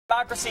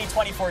Democracy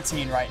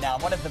 2014 right now,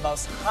 one of the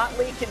most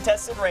hotly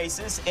contested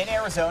races in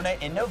Arizona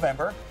in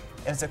November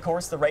is, of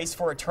course, the race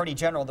for Attorney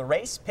General. The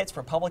race pits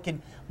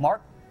Republican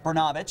Mark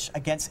Brnovich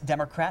against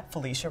Democrat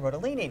Felecia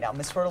Rotellini. Now,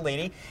 Ms.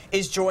 Rotellini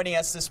is joining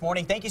us this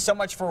morning. Thank you so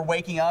much for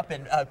waking up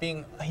and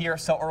being here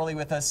so early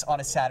with us on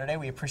a Saturday.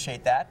 We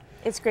appreciate that.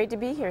 It's great to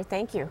be here.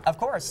 Thank you. Of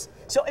course.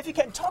 So if you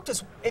can talk to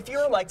us, if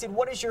you're elected,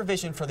 what is your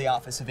vision for the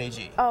office of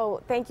AG?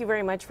 Oh, thank you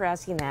very much for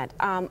asking that.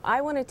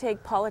 I want to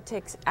take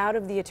politics out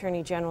of the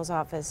Attorney General's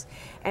office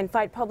and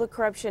fight public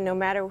corruption no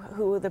matter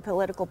who the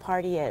political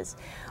party is.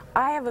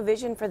 I have a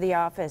vision for the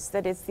office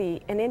that it's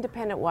an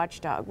independent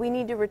watchdog. We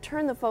need to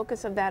return the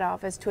focus of that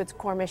office to its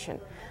core mission,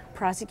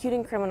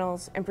 prosecuting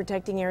criminals and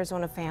protecting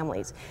Arizona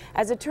families.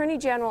 As Attorney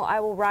General, I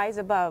will rise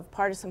above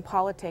partisan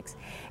politics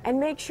and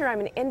make sure I'm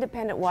an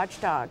independent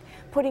watchdog,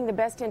 putting the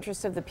best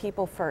interests of the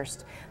people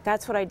first.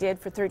 That's what I did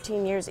for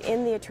 13 years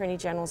in the Attorney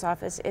General's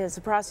office as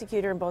a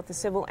prosecutor in both the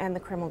civil and the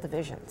criminal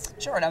divisions.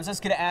 Sure, and I was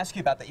just going to ask you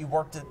about that. You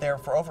worked there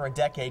for over a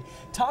decade.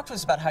 Talk to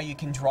us about how you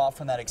can draw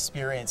from that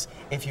experience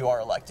if you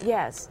are elected.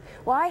 Yes.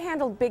 Well, I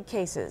handled big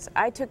cases.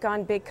 I took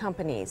on big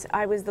companies.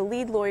 I was the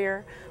lead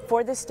lawyer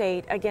for the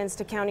state against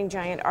accounting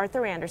giant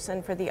Arthur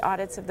Andersen for the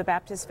audits of the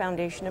Baptist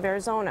Foundation of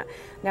Arizona.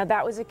 Now,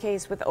 that was a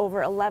case with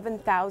over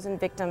 11,000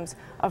 victims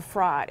of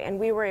fraud, and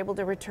we were able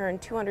to return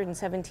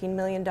 $217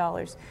 million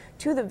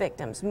to the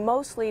victims,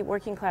 mostly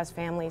working class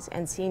families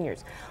and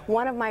seniors.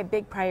 One of my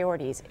big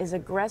priorities is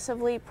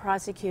aggressively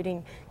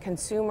prosecuting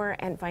consumer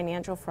and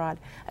financial fraud,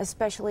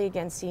 especially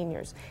against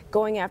seniors,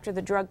 going after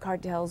the drug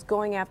cartels,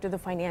 going after the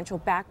financial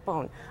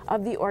backbone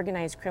of the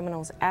organized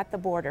criminals at the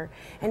border,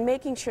 and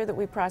making sure that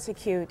we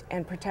prosecute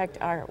and protect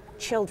our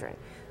children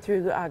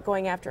through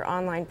going after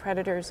online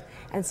predators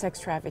and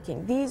sex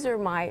trafficking. These are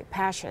my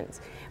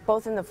passions,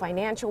 both in the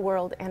financial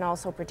world and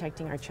also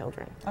protecting our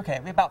children. Okay,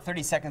 we have about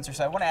 30 seconds or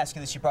so. I want to ask you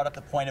this. You brought up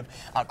the point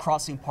of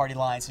crossing party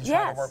lines and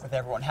trying to work with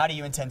everyone. How do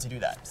you intend to do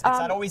that? It's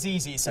not always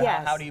easy, so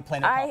how do you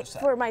plan to accomplish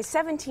that? For my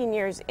 17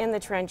 years in the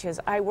trenches,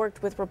 I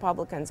worked with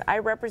Republicans. I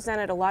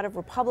represented a lot of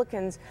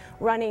Republicans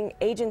running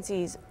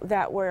agencies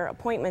that were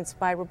appointments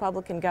by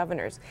Republican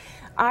governors.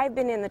 I've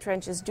been in the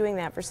trenches doing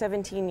that for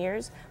 17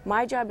 years.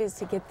 My job is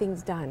to get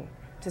things done,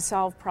 to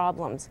solve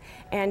problems,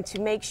 and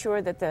to make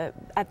sure that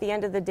at the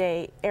end of the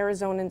day,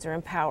 Arizonans are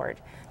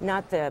empowered,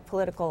 not the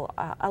political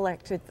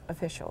elected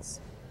officials.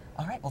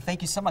 All right. Well,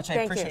 thank you so much. I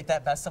appreciate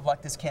that. Best of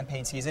luck this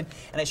campaign season.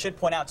 And I should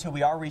point out, too,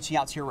 we are reaching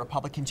out to your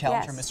Republican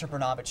challenger, Mr.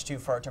 Brnovich, too,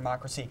 for our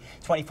Democracy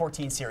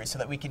 2014 series so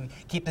that we can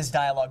keep this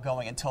dialogue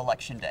going until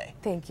Election Day.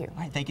 Thank you.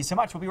 All right. Thank you so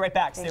much. We'll be right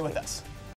back. Stay with us.